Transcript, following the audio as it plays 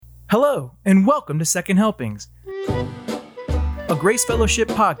Hello, and welcome to Second Helpings, a Grace Fellowship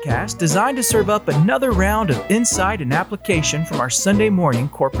podcast designed to serve up another round of insight and application from our Sunday morning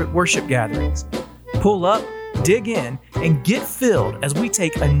corporate worship gatherings. Pull up, dig in, and get filled as we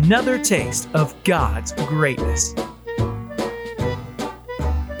take another taste of God's greatness.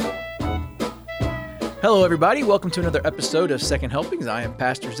 Hello, everybody. Welcome to another episode of Second Helpings. I am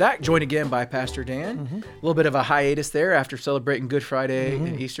Pastor Zach, joined again by Pastor Dan. A little bit of a hiatus there after celebrating Good Friday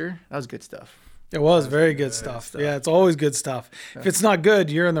and Easter. That was good stuff. It was very good stuff. Yeah, it's always good stuff. If it's not good,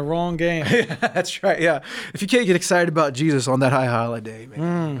 you're in the wrong game. That's right, yeah. If you can't get excited about Jesus on that high holiday,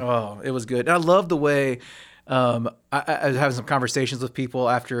 man. Oh, it was good. And I love the way I was having some conversations with people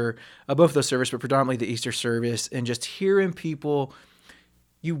after both of those services, but predominantly the Easter service, and just hearing people.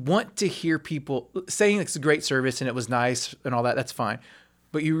 You want to hear people saying it's a great service and it was nice and all that. That's fine.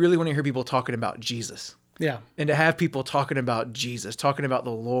 But you really want to hear people talking about Jesus. Yeah. And to have people talking about Jesus, talking about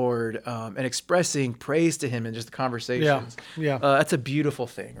the Lord, and expressing praise to him in just the conversations. Yeah. That's a beautiful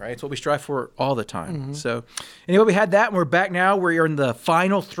thing, right? It's what we strive for all the time. So anyway, we had that and we're back now. We're in the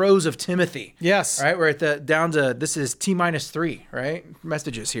final throes of Timothy. Yes. Right? We're at down to, this is T-3, right?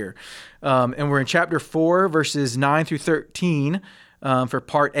 Messages here. And we're in chapter 4, verses 9 through 13. For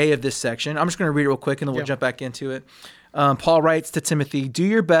part A of this section. I'm just going to read it real quick and then we'll jump back into it. Paul writes to Timothy, "Do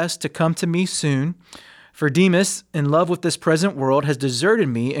your best to come to me soon, for Demas, in love with this present world, has deserted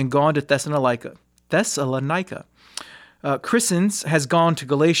me and gone to Thessalonica. Crescens has gone to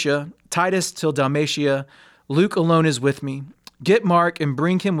Galatia, Titus till Dalmatia. Luke alone is with me. Get Mark and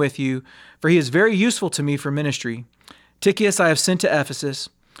bring him with you, for he is very useful to me for ministry. Tychicus I have sent to Ephesus.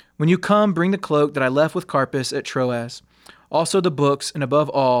 When you come, bring the cloak that I left with Carpus at Troas. Also the books, and above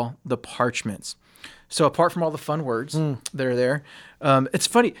all, the parchments." So apart from all the fun words that are there, it's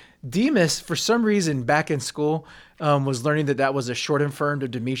funny. Demas, for some reason, back in school, was learning that was a short and firm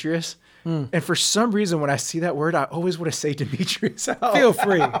of Demetrius. And for some reason, when I see that word, I always want to say Demetrius. Feel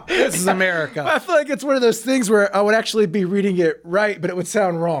free. This is America. I feel like it's one of those things where I would actually be reading it right, but it would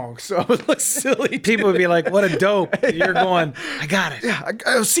sound wrong. So I would look silly. People would be like, what a dope. You're going, I got it. Yeah,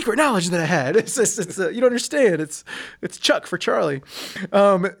 I have secret knowledge that I had. It's you don't understand. It's Chuck for Charlie.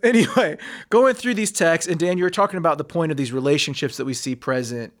 Anyway, going through these texts, and Dan, you were talking about the point of these relationships that we see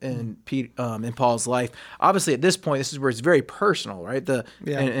present in Paul's life. Obviously, at this point, this is where it's very personal, right?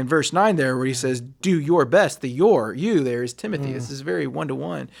 In verse 9 there, where he says, "Do your best." The you there is Timothy. This is very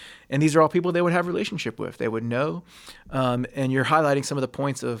one-to-one. And these are all people they would have a relationship with. They would know. And you're highlighting some of the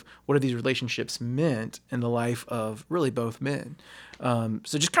points of what are these relationships meant in the life of really both men.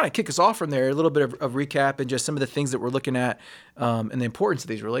 So just kind of kick us off from there, a little bit of recap and just some of the things that we're looking at and the importance of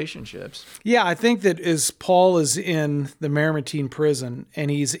these relationships. Yeah, I think that as Paul is in the Mamertine prison and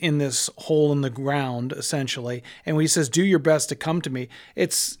he's in this hole in the ground, essentially, and when he says, "Do your best to come to me,"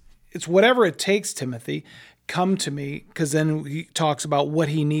 it's whatever it takes, Timothy. Come to me, because then he talks about what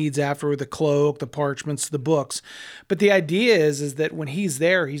he needs after the cloak, the parchments, the books. But the idea is that when he's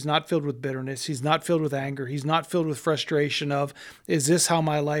there, he's not filled with bitterness. He's not filled with anger. He's not filled with frustration of, is this how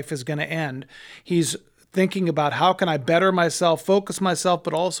my life is going to end? He's thinking about how can I better myself, focus myself,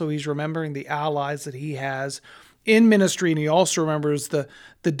 but also he's remembering the allies that he has in ministry, and he also remembers the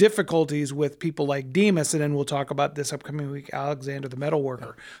difficulties with people like Demas, and then we'll talk about this upcoming week, Alexander the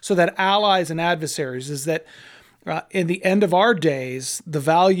metalworker. So that allies and adversaries is that in the end of our days, the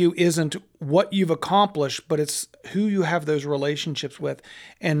value isn't what you've accomplished, but it's who you have those relationships with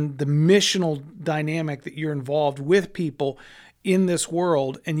and the missional dynamic that you're involved with people in this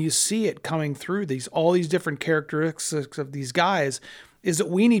world, and you see it coming through all these different characteristics of these guys. Is that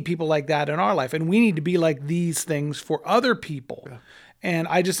we need people like that in our life, and we need to be like these things for other people. Yeah. And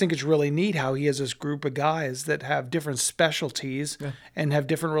I just think it's really neat how he has this group of guys that have different specialties and have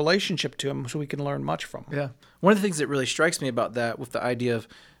different relationship to him, so we can learn much from them. Yeah. One of the things that really strikes me about that with the idea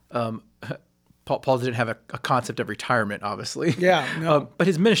of Paul didn't have a concept of retirement, obviously. Yeah, no. But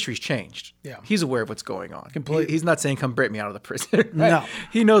his ministry's changed. Yeah. He's aware of what's going on. Completely. He's not saying, "Come break me out of the prison." Right? No.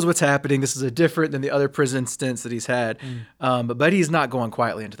 He knows what's happening. This is different than the other prison stints that he's had. But he's not going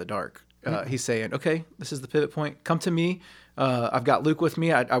quietly into the dark. He's saying, "Okay, this is the pivot point. Come to me. I've got Luke with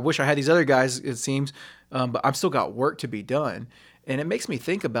me. I wish I had these other guys, it seems, but I've still got work to be done." And it makes me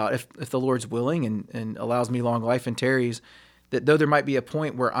think about if the Lord's willing and allows me long life and tarries, that though there might be a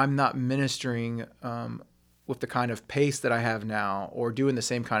point where I'm not ministering with the kind of pace that I have now or doing the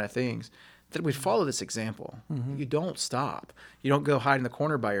same kind of things, that we'd follow this example. You don't stop. You don't go hide in the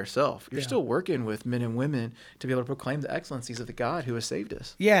corner by yourself. You're still working with men and women to be able to proclaim the excellencies of the God who has saved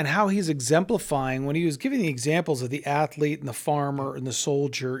us. Yeah, and how he's exemplifying when he was giving the examples of the athlete and the farmer and the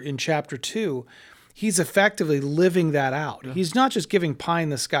soldier in chapter 2. he's effectively living that out. Yeah. He's not just giving pie in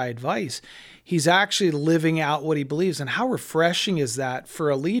the sky advice. He's actually living out what he believes. And how refreshing is that for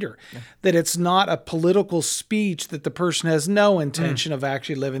a leader? Yeah. That it's not a political speech that the person has no intention of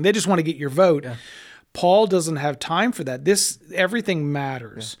actually living. They just want to get your vote. Yeah. Paul doesn't have time for that. Everything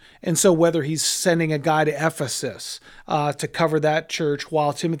matters. Yeah. And so whether he's sending a guy to Ephesus to cover that church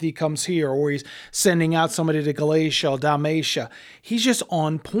while Timothy comes here, or he's sending out somebody to Galatia, Dalmatia, he's just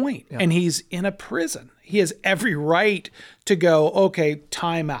on point. Yeah. And he's in a prison. He has every right to go, okay,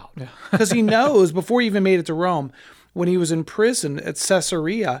 time out. Because he knows before he even made it to Rome, when he was in prison at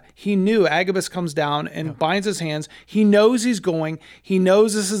Caesarea, he knew Agabus comes down and binds his hands. He knows he's going. He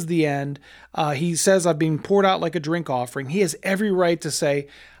knows this is the end. He says, I've been poured out like a drink offering. He has every right to say,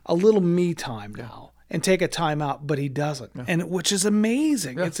 a little me time now, and take a time out, but he doesn't. And which is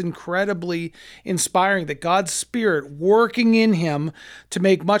amazing. It's incredibly inspiring that God's Spirit working in him to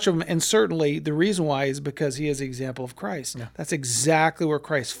make much of him. And certainly the reason why is because he is the example of Christ. That's exactly where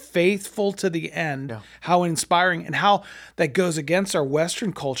Christ, faithful to the end, how inspiring, and how that goes against our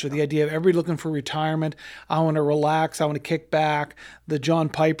Western culture, the idea of everybody looking for retirement. I want to relax. I want to kick back. The John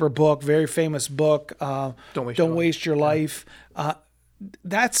Piper book, very famous book, Don't Waste Your Life.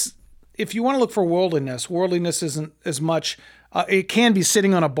 That's... If you want to look for worldliness isn't as much, it can be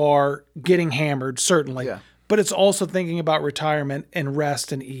sitting on a bar, getting hammered, certainly, but it's also thinking about retirement and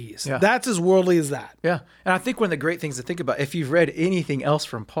rest and ease. Yeah. That's as worldly as that. Yeah. And I think one of the great things to think about, if you've read anything else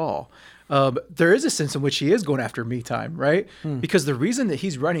from Paul, there is a sense in which he is going after me time, right? Because the reason that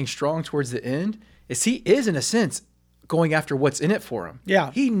he's running strong towards the end is he is, in a sense, going after what's in it for him.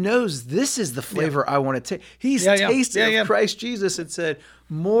 Yeah. He knows this is the flavor I want to take. He's tasted of Christ Jesus and said,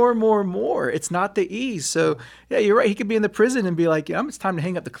 more. It's not the ease. So, yeah, you're right. He could be in the prison and be like, it's time to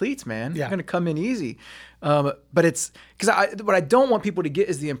hang up the cleats, man. I'm going to come in easy. But it's because what I don't want people to get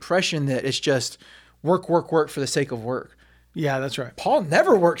is the impression that it's just work for the sake of work. Yeah, that's right. Paul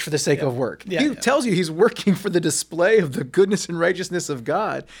never worked for the sake of work. He tells you he's working for the display of the goodness and righteousness of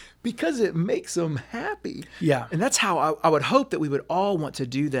God because it makes him happy. Yeah. And that's how I would hope that we would all want to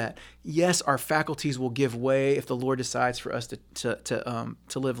do that. Yes, our faculties will give way if the Lord decides for us to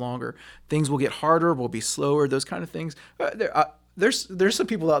live longer. Things will get harder, we'll be slower, those kind of things. There's some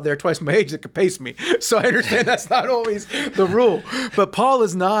people out there twice my age that could pace me. So I understand that's not always the rule. But Paul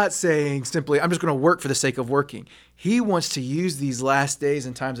is not saying simply, I'm just going to work for the sake of working. He wants to use these last days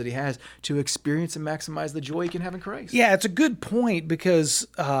and times that he has to experience and maximize the joy he can have in Christ. Yeah, it's a good point because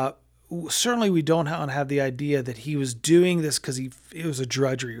certainly we don't have the idea that he was doing this because it was a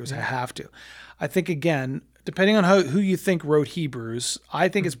drudgery. It was a have to. I think, again, depending on who you think wrote Hebrews, I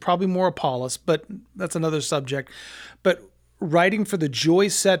think it's probably more Apollos, but that's another subject. But writing for the joy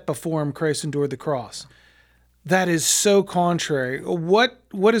set before him, Christ endured the cross. That is so contrary.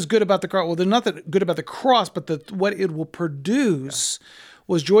 What is good about the cross? Well, there's nothing good about the cross, but what it will produce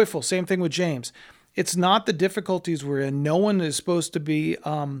was joyful. Same thing with James. It's not the difficulties we're in. No one is supposed to be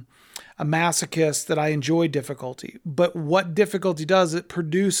a masochist that I enjoy difficulty. But what difficulty does, it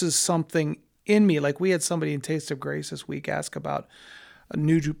produces something in me. Like we had somebody in Taste of Grace this week ask about a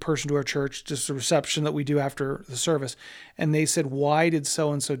new person to our church, just a reception that we do after the service. And they said, why did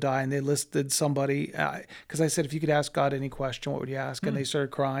so-and-so die? And they listed somebody, because I said, if you could ask God any question, what would you ask? And they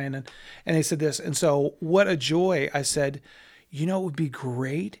started crying and they said this. And so what a joy. I said, what would be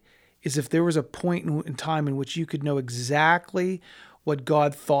great is if there was a point in time in which you could know exactly what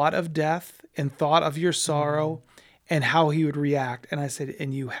God thought of death and thought of your sorrow and how he would react. And I said,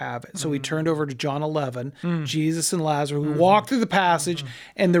 and you have it. So we turned over to John 11, Jesus and Lazarus. We walked through the passage,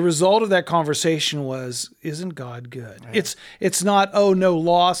 and the result of that conversation was, isn't God good? Yeah. It's not, oh, no,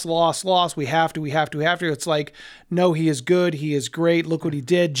 loss. We have to. It's like, no, he is good. He is great. Look what he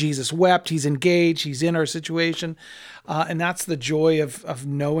did. Jesus wept. He's engaged. He's in our situation. And that's the joy of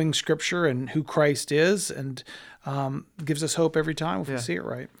knowing Scripture and who Christ is, and gives us hope every time if we see it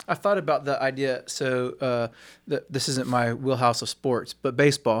right. I thought about the idea. So this isn't my wheelhouse of sports, but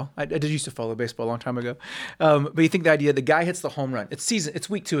baseball. I did used to follow baseball a long time ago. But you think the idea, the guy hits the home run. It's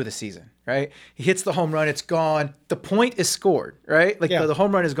week 2 of the season, right? He hits the home run. It's gone. The point is scored, right? Like the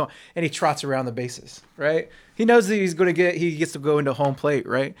home run is gone, and he trots around the bases, right? He knows that he gets to go into home plate,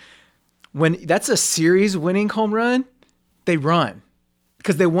 right? When that's a series winning home run, they run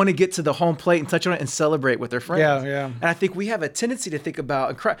because they want to get to the home plate and touch on it and celebrate with their friends. Yeah. And I think we have a tendency to think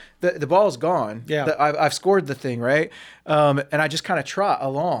about, the ball's gone. Yeah. I've scored the thing, right? And I just kind of trot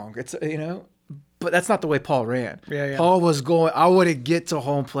along. It's, but that's not the way Paul ran. Yeah. Paul was going, I want to get to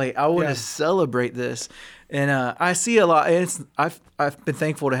home plate. I want to celebrate this. And I see a lot, and I've been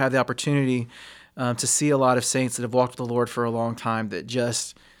thankful to have the opportunity to see a lot of saints that have walked with the Lord for a long time that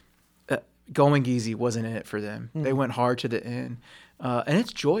just going easy wasn't in it for them. They went hard to the end. And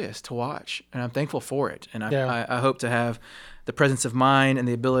it's joyous to watch, and I'm thankful for it. And I hope to have the presence of mind and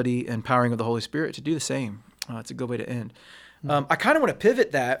the ability and powering of the Holy Spirit to do the same. It's a good way to end. I kind of want to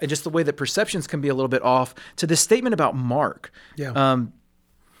pivot that, and just the way that perceptions can be a little bit off, to this statement about Mark. Yeah.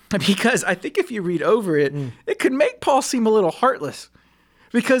 Because I think if you read over it, it could make Paul seem a little heartless.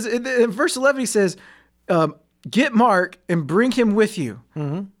 Because in verse 11 he says, get Mark and bring him with you.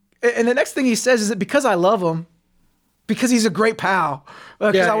 Mm-hmm. And the next thing he says is that because I love him, because he's a great pal,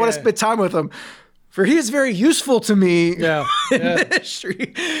 because I want to spend time with him, for he is very useful to me in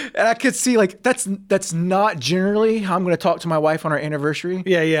ministry. And I could see, like, that's not generally how I'm going to talk to my wife on our anniversary.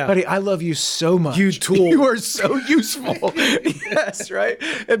 Yeah, yeah. Buddy, I love you so much. You tool. You are so useful. Yes, right?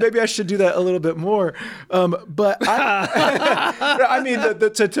 And maybe I should do that a little bit more. But I mean,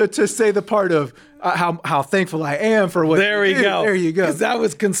 to say the part of how thankful I am for what there you we do. go. There you go. Because that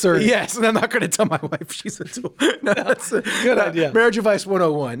was concerning. Yes, and I'm not going to tell my wife she's a tool. No, that's a good idea. Marriage advice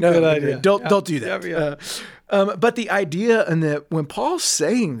 101. No, good idea. Don't do that. But the idea, and that when Paul's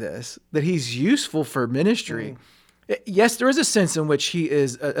saying this, that he's useful for ministry, yes, there is a sense in which he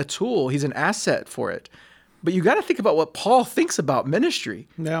is a tool. He's an asset for it. But you got to think about what Paul thinks about ministry.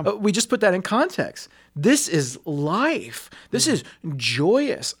 Yeah. We just put that in context. This is life. This is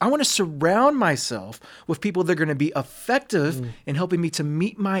joyous. I want to surround myself with people that are going to be effective in helping me to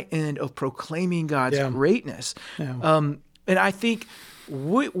meet my end of proclaiming God's greatness. Yeah. And I think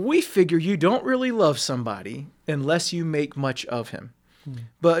we figure you don't really love somebody unless you make much of him.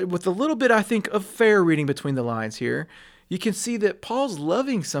 But with a little bit, I think, of fair reading between the lines here, you can see that Paul's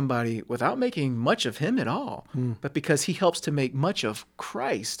loving somebody without making much of him at all, but because he helps to make much of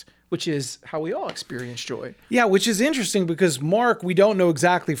Christ, which is how we all experience joy. Yeah, which is interesting because Mark, we don't know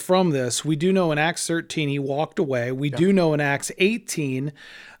exactly from this. We do know in Acts 13 he walked away. We do know in Acts 18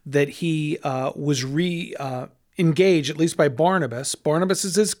 that he was engaged, at least by Barnabas. Barnabas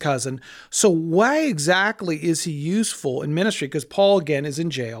is his cousin. So why exactly is he useful in ministry? Because Paul, again, is in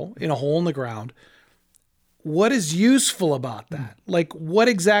jail, in a hole in the ground. What is useful about that? Like, what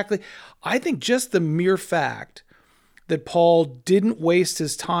exactly? I think just the mere fact that Paul didn't waste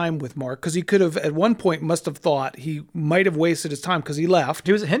his time with Mark, because he could have, at one point, must have thought he might have wasted his time because he left.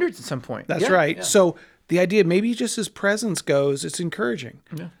 He was a hindrance at some point. That's right. Yeah. So the idea, maybe just his presence goes, it's encouraging.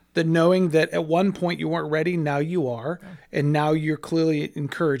 Yeah. That knowing that at one point you weren't ready, now you are, and now you're clearly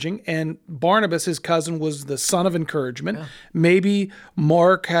encouraging. And Barnabas, his cousin, was the son of encouragement. Yeah. Maybe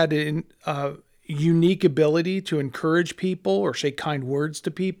Mark had a unique ability to encourage people or say kind words to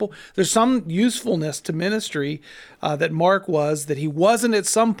people. There's some usefulness to ministry that Mark was, that he wasn't at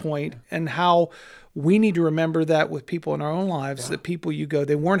some point, and how we need to remember that with people in our own lives, that people you go,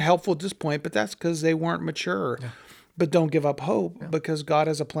 they weren't helpful at this point, but that's because they weren't mature. Yeah. But don't give up hope because God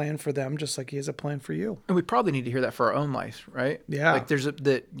has a plan for them just like he has a plan for you. And we probably need to hear that for our own life, right? Yeah. Like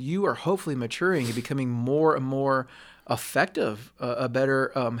that you are hopefully maturing and becoming more and more effective, a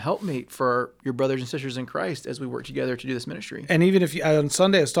better helpmate for your brothers and sisters in Christ as we work together to do this ministry. And even if on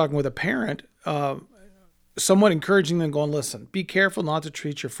Sunday I was talking with a parent, somewhat encouraging them, going, listen, be careful not to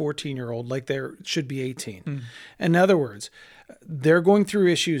treat your 14-year-old like they should be 18. In other words, they're going through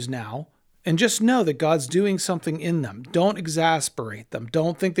issues now. And just know that God's doing something in them. Don't exasperate them.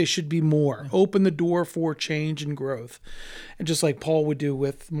 Don't think they should be more. Open the door for change and growth. And just like Paul would do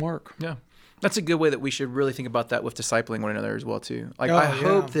with Mark. Yeah. That's a good way that we should really think about that with discipling one another as well, too. Like, I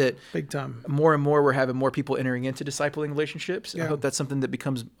hope that big time. More and more we're having more people entering into discipling relationships. I hope that's something that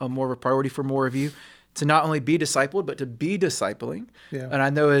becomes more of a priority for more of you, to not only be discipled, but to be discipling. Yeah. And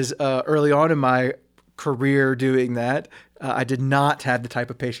I know as early on in my career doing that, I did not have the type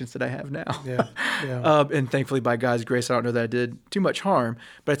of patience that I have now. And thankfully, by God's grace, I don't know that I did too much harm,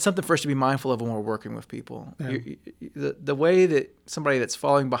 but it's something for us to be mindful of when we're working with people. Yeah. The way that somebody that's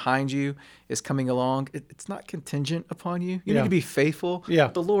falling behind you is coming along, it's not contingent upon you. You need to be faithful. Yeah.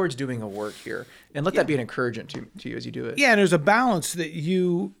 The Lord's doing a work here, and let that be an encouragement to you as you do it. Yeah, and there's a balance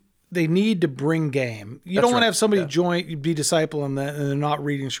that they need to bring game. You don't want to have somebody be disciple and they're not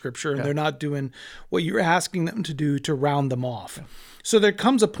reading scripture and they're not doing what you're asking them to do to round them off. Yeah. So there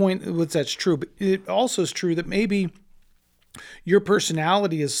comes a point in which that's true, but it also is true that maybe your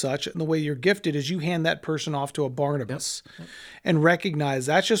personality is such and the way you're gifted is you hand that person off to a Barnabas and recognize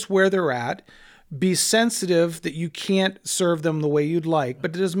that's just where they're at. Be sensitive that you can't serve them the way you'd like,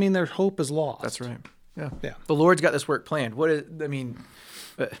 but it doesn't mean their hope is lost. That's right. Yeah. The Lord's got this work planned.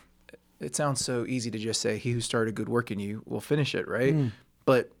 It sounds so easy to just say, he who started a good work in you will finish it, right?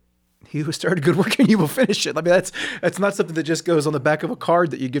 But he who started a good work in you will finish it. I mean, that's not something that just goes on the back of a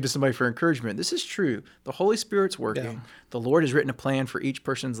card that you give to somebody for encouragement. This is true. The Holy Spirit's working. Yeah. The Lord has written a plan for each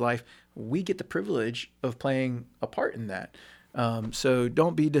person's life. We get the privilege of playing a part in that. So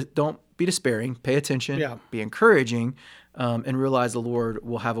don't be despairing. Pay attention. Yeah. Be encouraging, and realize the Lord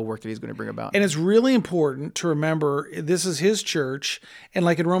will have a work that He's going to bring about. And it's really important to remember this is His church. And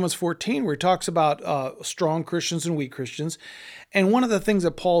like in Romans 14, where he talks about strong Christians and weak Christians. And one of the things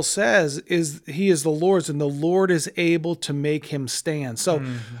that Paul says is He is the Lord's, and the Lord is able to make him stand. So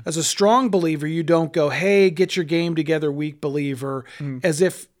as a strong believer, you don't go, hey, get your game together, weak believer, as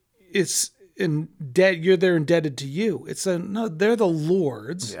if it's in debt, they're indebted to you. No, they're the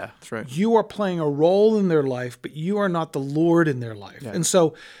Lord's. Yeah, that's right. You are playing a role in their life, but you are not the Lord in their life. Yeah. And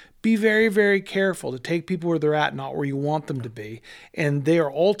so be very, very careful to take people where they're at, not where you want them to be. And they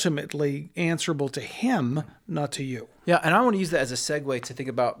are ultimately answerable to Him, not to you. Yeah, and I want to use that as a segue to think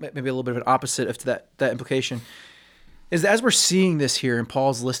about maybe a little bit of an opposite of that implication, is that as we're seeing this here and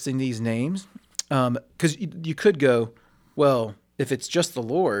Paul's listing these names, because you could go, well, if it's just the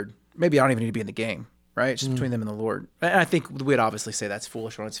Lord, maybe I don't even need to be in the game, right? It's just between them and the Lord. And I think we'd obviously say that's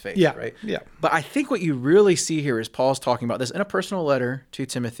foolish on its face, Yeah, right? yeah. But I think what you really see here is Paul's talking about this in a personal letter to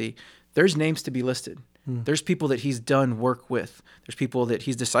Timothy. There's names to be listed. There's people that he's done work with. There's people that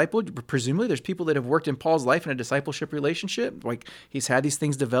he's discipled. Presumably, there's people that have worked in Paul's life in a discipleship relationship. Like he's had these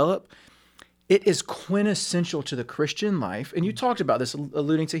things develop. It is quintessential to the Christian life. And you talked about this,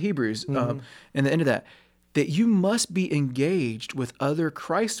 alluding to Hebrews and the end of that you must be engaged with other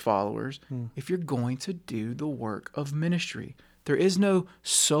Christ followers if you're going to do the work of ministry. There is no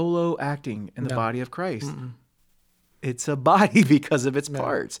solo acting in the body of Christ. It's a body because of its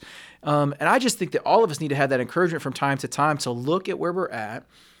parts. And I just think that all of us need to have that encouragement from time to time to look at where we're at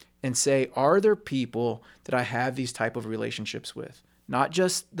and say, are there people that I have these type of relationships with? Not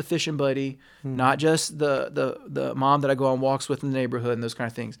just the fishing buddy, not just the mom that I go on walks with in the neighborhood and those kind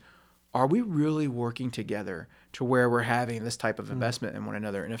of things. Are we really working together to where we're having this type of investment in one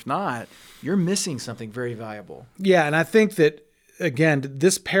another? And if not, you're missing something very valuable. Yeah, and I think that, again,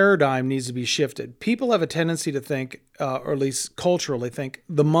 this paradigm needs to be shifted. People have a tendency to think, or at least culturally think,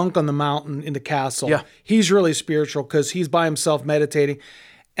 the monk on the mountain in the castle, he's really spiritual because he's by himself meditating.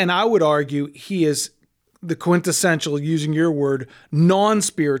 And I would argue he is the quintessential, using your word,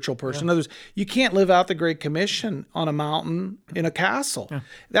 non-spiritual person. In other words, you can't live out the Great Commission on a mountain in a castle.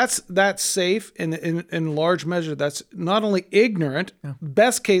 That's safe, and in large measure, that's not only ignorant,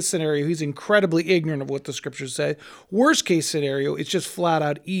 best case scenario, he's incredibly ignorant of what the scriptures say. Worst case scenario, it's just flat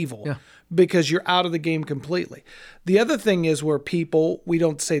out evil because you're out of the game completely. The other thing is where people, we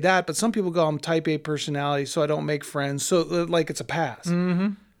don't say that, but some people go, I'm type A personality, so I don't make friends. So like it's a pass.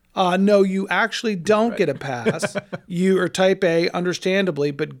 No, you actually don't get a pass. You are type A,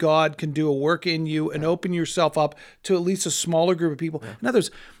 understandably, but God can do a work in you and open yourself up to at least a smaller group of people. In other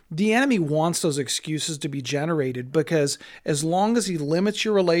words, the enemy wants those excuses to be generated because as long as he limits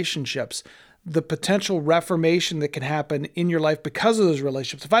your relationships, the potential reformation that can happen in your life because of those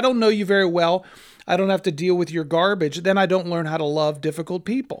relationships. If I don't know you very well, I don't have to deal with your garbage, then I don't learn how to love difficult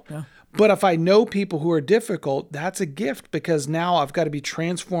people. But if I know people who are difficult, that's a gift because now I've got to be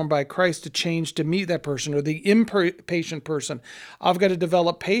transformed by Christ to change to meet that person, or the impatient person. I've got to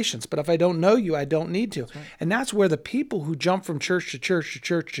develop patience. But if I don't know you, I don't need to. And that's where the people who jump from church to church to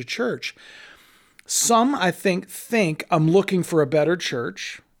church to church, some I think I'm looking for a better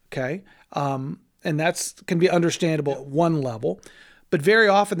church, okay? And that's can be understandable at one level. But very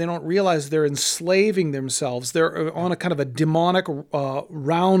often they don't realize they're enslaving themselves. They're on a kind of a demonic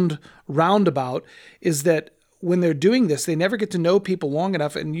roundabout, is that when they're doing this, they never get to know people long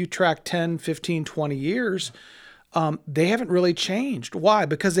enough, and you track 10, 15, 20 years, they haven't really changed. Why?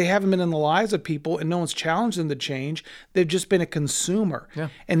 Because they haven't been in the lives of people and no one's challenged them to change. They've just been a consumer.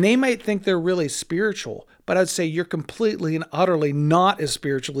 And they might think they're really spiritual, but I'd say you're completely and utterly not as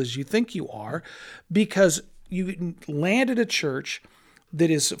spiritual as you think you are, because you landed a church that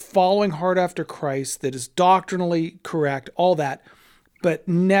is following hard after Christ, that is doctrinally correct, all that, but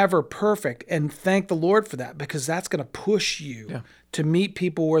never perfect. And thank the Lord for that, because that's going to push you to meet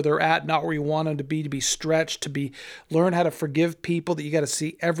people where they're at, not where you want them to be stretched, learn how to forgive people that you got to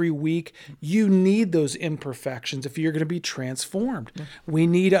see every week. You need those imperfections if you're going to be transformed. We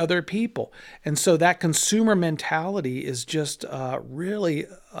need other people. And so that consumer mentality is just really,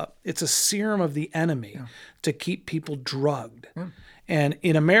 it's a serum of the enemy to keep people drugged. And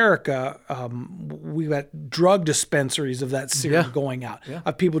in America, we've got drug dispensaries of that serum going out,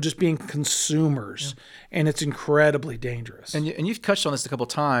 of people just being consumers. And it's incredibly dangerous. And you've touched on this a couple of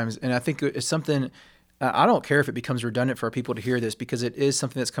times, and I think it's something I don't care if it becomes redundant for our people to hear this, because it is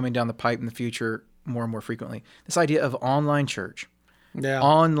something that's coming down the pipe in the future more and more frequently. This idea of online church,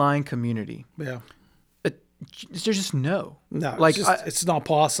 online community. Yeah. There's just no. Like it's not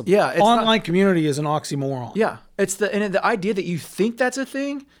possible. Yeah. Online community is an oxymoron. Yeah. It's the idea that you think that's a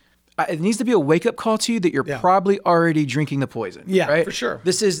thing. It needs to be a wake-up call to you that you're probably already drinking the poison. Yeah, right? for sure.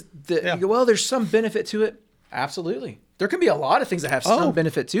 This is you go, well, there's some benefit to it. Absolutely. There can be a lot of things that have some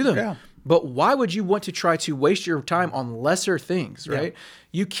benefit to them. Yeah. But why would you want to try to waste your time on lesser things, right?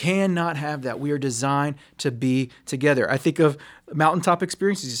 You cannot have that. We are designed to be together. I think of mountaintop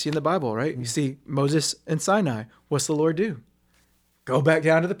experiences you see in the Bible, right? You see Moses and Sinai. What's the Lord do? Go back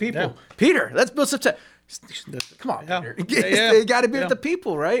down to the people. Yeah. Peter, let's build some come on, Peter. You got to be with the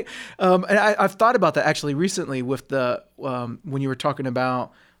people, right? And I've thought about that actually recently with the when you were talking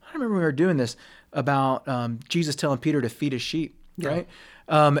about, I don't remember when we were doing this, about Jesus telling Peter to feed his sheep, right?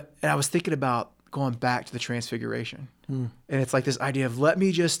 And I was thinking about going back to the transfiguration. And it's like this idea of, let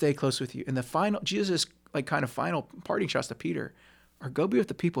me just stay close with you. And the final, Jesus' like kind of final parting shots to Peter are, go be with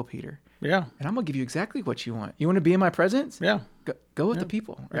the people, Peter. Yeah. And I'm going to give you exactly what you want. You want to be in my presence? Yeah. Go with the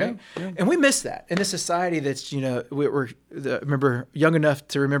people, right? Yeah. And we miss that in a society that's, remember young enough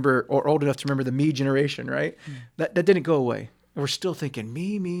to remember, or old enough to remember the me generation, right? That didn't go away. We're still thinking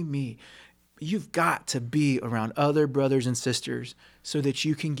me. You've got to be around other brothers and sisters so that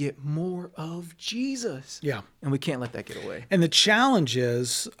you can get more of Jesus. Yeah. And we can't let that get away. And the challenge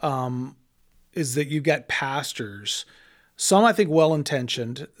is that you've got pastors, some I think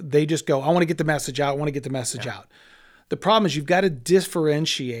well-intentioned, they just go, I want to get the message out. out. The problem is you've got to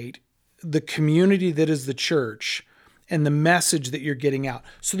differentiate the community that is the church and the message that you're getting out.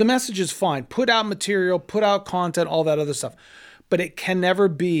 So the message is fine. Put out material, put out content, all that other stuff. But it can never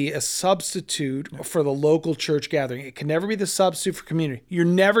be a substitute for the local church gathering. It can never be the substitute for community. You're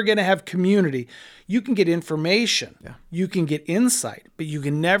never going to have community. You can get information. Yeah. You can get insight, but you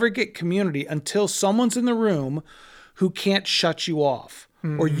can never get community until someone's in the room who can't shut you off,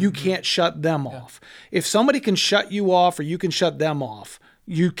 or you can't shut them off. If somebody can shut you off or you can shut them off,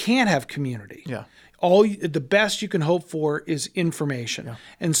 you can't have community. Yeah. The best you can hope for is information. Yeah.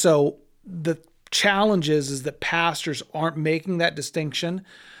 And so the challenge is that pastors aren't making that distinction.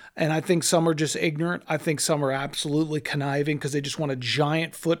 And I think some are just ignorant. I think some are absolutely conniving because they just want a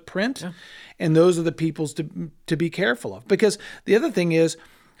giant footprint. Yeah. And those are the peoples to be careful of. Because the other thing is,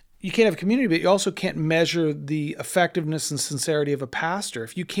 you can't have community, but you also can't measure the effectiveness and sincerity of a pastor.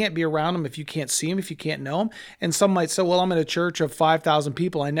 If you can't be around them, if you can't see them, if you can't know them. And some might say, well, I'm in a church of 5,000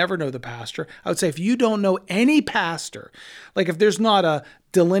 people. I never know the pastor. I would say, if you don't know any pastor, like if there's not a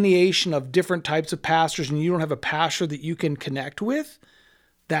delineation of different types of pastors and you don't have a pastor that you can connect with,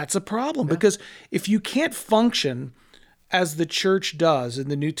 that's a problem. Yeah. Because if you can't function as the church does in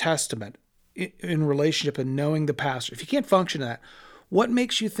the New Testament in relationship and knowing the pastor, if you can't function in that, what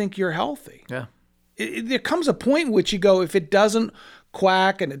makes you think you're healthy? Yeah. There comes a point in which you go, if it doesn't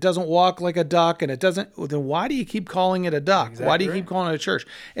quack and it doesn't walk like a duck and it doesn't, well, then why do you keep calling it a duck? Exactly. Why do you keep calling it a church?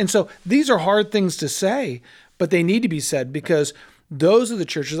 And so these are hard things to say, but they need to be said because those are the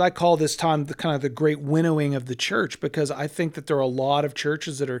churches. I call this time the kind of the great winnowing of the church, because I think that there are a lot of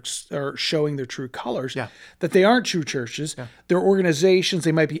churches that are showing their true colors, that they aren't true churches. Yeah. They're organizations.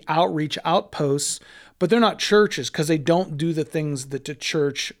 They might be outreach outposts, but they're not churches because they don't do the things that the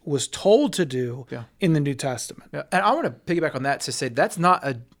church was told to do in the New Testament. Yeah. And I want to piggyback on that to say that's not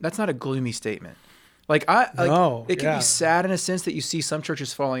a gloomy statement. It can be sad in a sense that you see some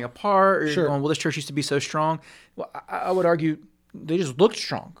churches falling apart, or you're going, well, this church used to be so strong. Well, I would argue they just looked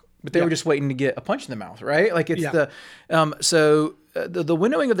strong, but they were just waiting to get a punch in the mouth, right? Like it's the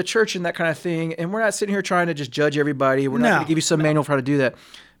winnowing of the church and that kind of thing. And we're not sitting here trying to just judge everybody. We're not going to give you some manual for how to do that.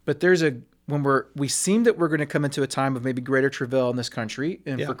 But we seem that we're going to come into a time of maybe greater travail in this country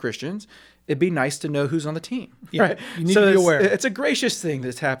and for Christians, it'd be nice to know who's on the team, right? You need to be aware. It's a gracious thing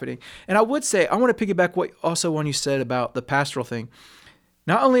that's happening. And I would say, I want to piggyback when you said about the pastoral thing.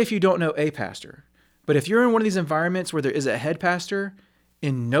 Not only if you don't know a pastor, but if you're in one of these environments where there is a head pastor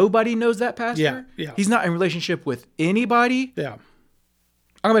and nobody knows that pastor, he's not in relationship with anybody. Yeah.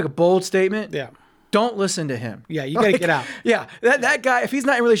 I'm going to make a bold statement. Yeah. Don't listen to him. Yeah, you got to get out. Yeah, that guy, if he's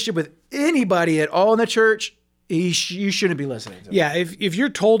not in relationship with anybody at all in the church, you shouldn't be listening to him. Yeah, if you're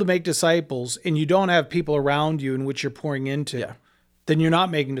told to make disciples and you don't have people around you in which you're pouring into, then you're not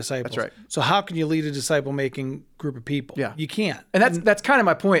making disciples. That's right. So how can you lead a disciple-making group of people? Yeah. You can't. And that's kind of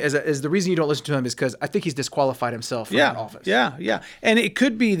my point, is the reason you don't listen to him is because I think he's disqualified himself from that office. Yeah. And it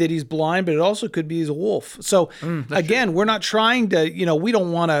could be that he's blind, but it also could be he's a wolf. So again, we're not trying to, we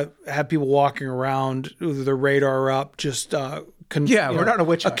don't want to have people walking around with their radar up, just we're not a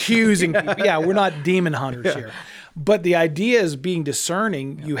witch hunt. accusing people. Yeah, we're not demon hunters here. But the idea is being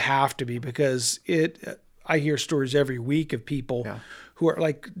discerning. You have to be, because I hear stories every week of people who are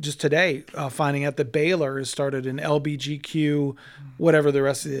like just today finding out that Baylor has started an LBGQ, whatever the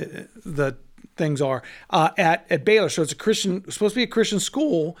rest of the things are at Baylor. So it's supposed to be a Christian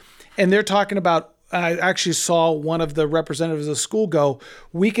school, and they're talking about. I actually saw one of the representatives of the school go,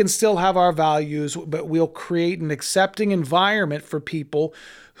 we can still have our values, but we'll create an accepting environment for people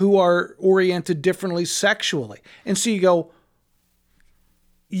who are oriented differently sexually. And so you go,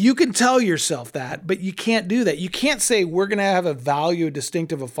 you can tell yourself that, but you can't do that. You can't say we're going to have a value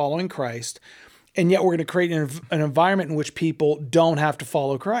distinctive of following Christ, and yet we're going to create an environment in which people don't have to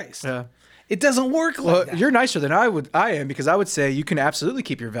follow Christ. Yeah. It doesn't work like that. You're nicer than I am, because I would say you can absolutely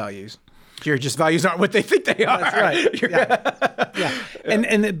keep your values. Your just values aren't what they think they are. That's right.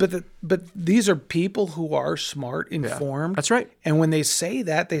 Yeah. But these are people who are smart, informed. That's right. And when they say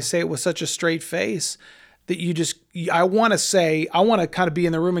that, they say it with such a straight face that I want to kind of be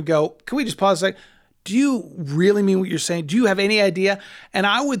in the room and go, can we just pause a second? Do you really mean what you're saying? Do you have any idea? And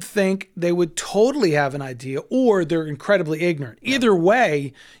I would think they would totally have an idea, or they're incredibly ignorant. Either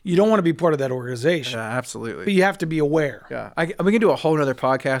way, you don't want to be part of that organization. Yeah, absolutely. But you have to be aware. Yeah. We can do a whole nother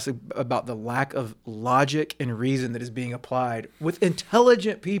podcast about the lack of logic and reason that is being applied with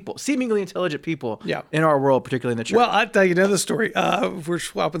intelligent people, seemingly intelligent people in our world, particularly in the church. Well, I'll tell you another story. If we're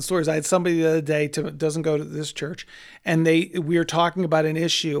swapping stories, I had somebody the other day doesn't go to this church, and we were talking about an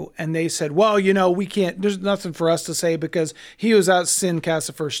issue, and they said, well, we can't, there's nothing for us to say because he was out sin cast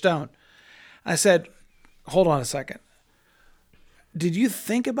the first stone. I said, hold on a second. Did you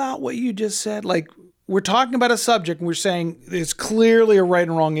think about what you just said? Like, we're talking about a subject and we're saying it's clearly a right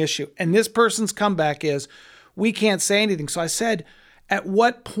and wrong issue. And this person's comeback is, we can't say anything. So I said, at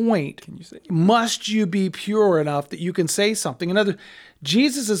what point must you be pure enough that you can say something?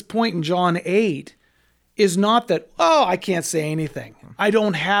 Jesus' point in John 8 is not that, I can't say anything. I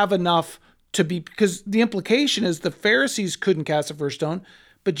don't have enough to be, because the implication is the Pharisees couldn't cast the first stone,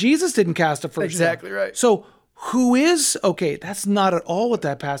 but Jesus didn't cast the first stone. Exactly right. So that's not at all what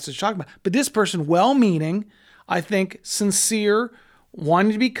that passage is talking about. But this person, well-meaning, I think sincere,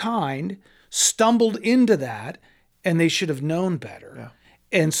 wanting to be kind, stumbled into that, and they should have known better. Yeah.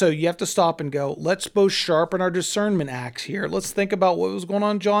 And so you have to stop and go, let's both sharpen our discernment axe here. Let's think about what was going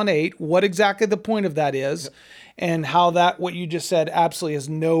on in John 8, what exactly the point of that is, and how what you just said absolutely has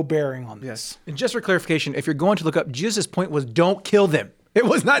no bearing on this. Yes. And just for clarification, if you're going to look up, Jesus' point was don't kill them. It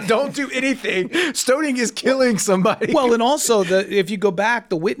was not don't do anything. Stoning is killing somebody. Well, and also, if you go back,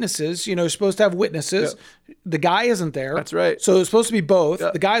 the witnesses, you're supposed to have witnesses. Yep. The guy isn't there. That's right. So it's supposed to be both.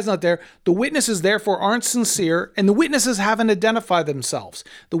 Yep. The guy's not there. The witnesses, therefore, aren't sincere, and the witnesses haven't identified themselves.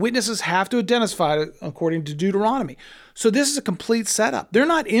 The witnesses have to identify according to Deuteronomy. So this is a complete setup. They're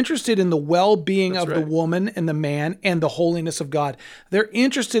not interested in the well-being of the woman and the man and the holiness of God. They're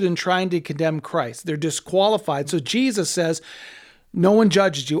interested in trying to condemn Christ. They're disqualified. So Jesus says, no one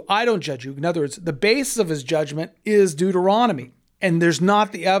judges you. I don't judge you. In other words, the basis of his judgment is Deuteronomy, and there's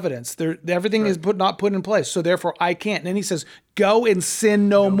not the evidence. Everything is not put in place, so therefore I can't. And then he says, go and sin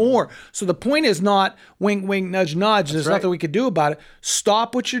no more. So the point is not wink, wink, nudge, nudge. There's nothing we could do about it.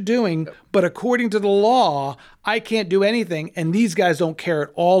 Stop what you're doing, but according to the law, I can't do anything, and these guys don't care at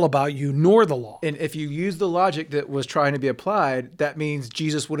all about you nor the law. And if you use the logic that was trying to be applied, that means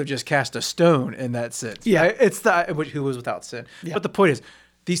Jesus would have just cast a stone in that sense. Yeah. Right? It's who was without sin. Yeah. But the point is,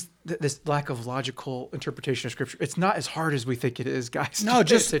 this lack of logical interpretation of Scripture, it's not as hard as we think it is, guys. No,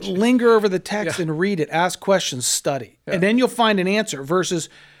 just linger over the text and read it, ask questions, study. Yeah. And then you'll find an answer versus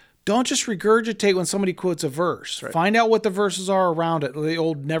don't just regurgitate when somebody quotes a verse. Right. Find out what the verses are around it. The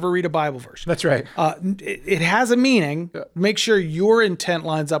old never read a Bible verse. That's right. It has a meaning. Yeah. Make sure your intent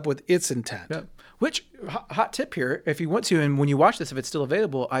lines up with its intent. Yeah. Which, hot tip here, if you want to, and when you watch this, if it's still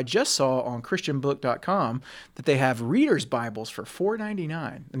available, I just saw on christianbook.com that they have Reader's Bibles for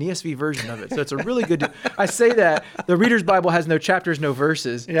 $4.99, an ESV version of it. So it's a really good deal. I say that the Reader's Bible has no chapters, no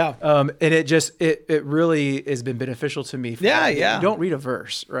verses. Yeah. And it really has been beneficial to me. Yeah. You don't read a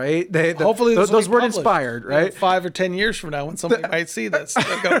verse, right? Hopefully those weren't inspired, right? 5 or 10 years from now when somebody might see this.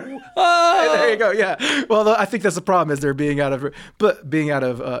 They'll go, oh! There you go, yeah. Well, I think that's the problem is they're being taken out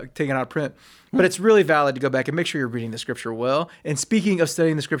of print. But it's really valid to go back and make sure you're reading the scripture well. And speaking of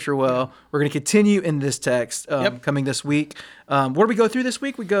studying the scripture well, we're going to continue in this text coming this week. Where do we go through this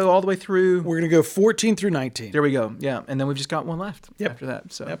week? We go all the way through. We're going to go 14 through 19. There we go. Yeah. And then we've just got one left after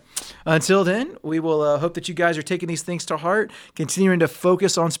that. So until then, we will hope that you guys are taking these things to heart, continuing to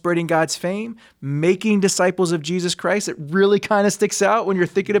focus on spreading God's fame, making disciples of Jesus Christ. It really kind of sticks out when you're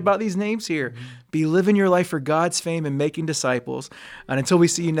thinking about these names here. Be living your life for God's fame and making disciples. And until we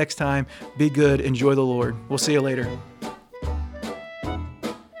see you next time, be good. Enjoy the Lord. We'll see you later.